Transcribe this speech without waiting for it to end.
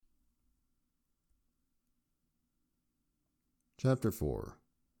Chapter 4.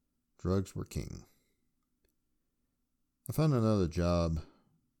 Drugs Were King. I found another job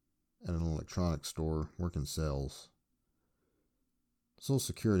at an electronics store working sales. The Social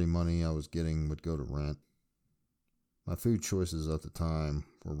Security money I was getting would go to rent. My food choices at the time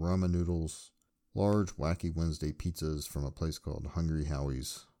were ramen noodles, large Wacky Wednesday pizzas from a place called Hungry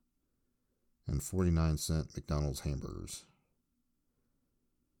Howie's, and 49-cent McDonald's hamburgers.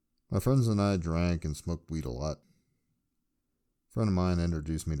 My friends and I drank and smoked weed a lot. A friend of mine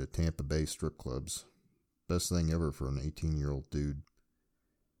introduced me to Tampa Bay strip clubs. Best thing ever for an 18-year-old dude.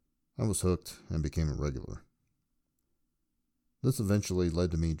 I was hooked and became a regular. This eventually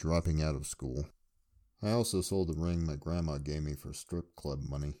led to me dropping out of school. I also sold the ring my grandma gave me for strip club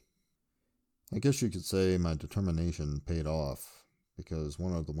money. I guess you could say my determination paid off, because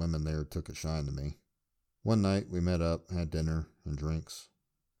one of the women there took a shine to me. One night we met up, had dinner and drinks,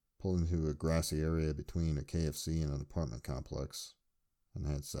 pulled into a grassy area between a KFC and an apartment complex, and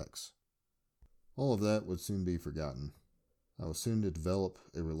had sex. All of that would soon be forgotten. I was soon to develop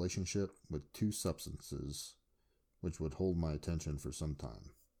a relationship with two substances which would hold my attention for some time: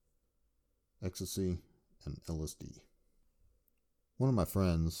 ecstasy and LSD. One of my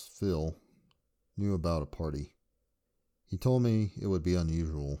friends, Phil, knew about a party. He told me it would be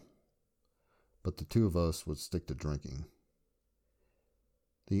unusual, but the two of us would stick to drinking.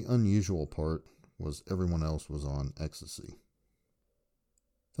 The unusual part was everyone else was on ecstasy.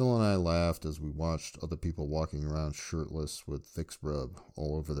 Phil and I laughed as we watched other people walking around shirtless with Vicks rub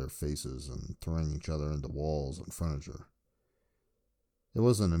all over their faces and throwing each other into walls and furniture. It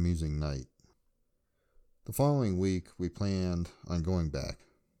was an amusing night. The following week, we planned on going back.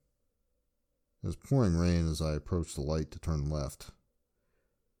 It was pouring rain as I approached the light to turn left.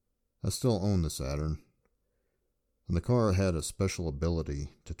 I still owned the Saturn, and the car had a special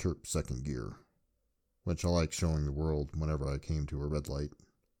ability to chirp second gear, which I liked showing the world whenever I came to a red light.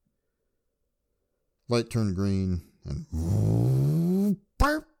 Light turned green, and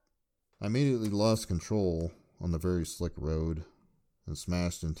burp! I immediately lost control on the very slick road and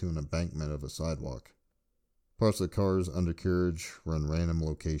smashed into an embankment of a sidewalk. Parts of the car's undercarriage were in random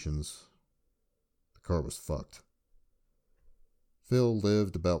locations. The car was fucked. Phil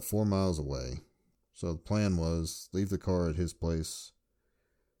lived about 4 miles away, so the plan was leave the car at his place,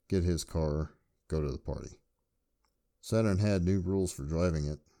 get his car, go to the party. Saturn had new rules for driving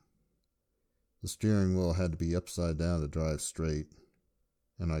it. The steering wheel had to be upside down to drive straight,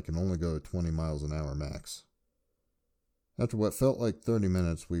 and I could only go 20 miles an hour max. After what felt like 30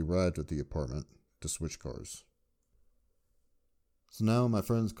 minutes, we arrived at the apartment to switch cars. So now in my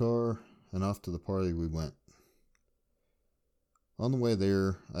friend's car, and off to the party we went. On the way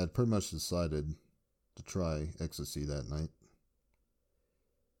there, I had pretty much decided to try ecstasy that night.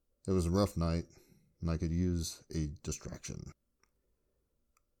 It was a rough night, and I could use a distraction.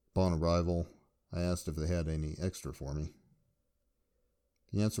 Upon arrival, I asked if they had any extra for me.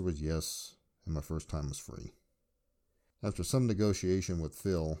 The answer was yes, and my first time was free. After some negotiation with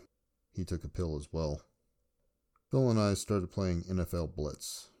Phil, he took a pill as well. Phil and I started playing NFL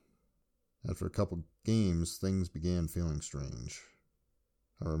Blitz. After a couple games, things began feeling strange.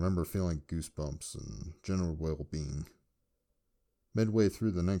 I remember feeling goosebumps and general well-being. Midway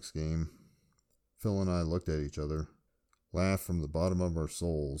through the next game, Phil and I looked at each other, laughed from the bottom of our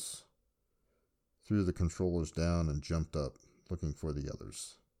souls, threw the controllers down, and jumped up, looking for the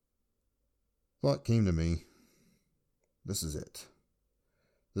others. Thought came to me, this is it.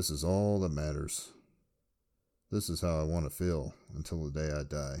 This is all that matters. This is how I want to feel until the day I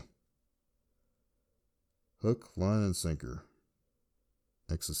die. Hook, line, and sinker.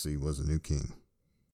 Ecstasy was a new king.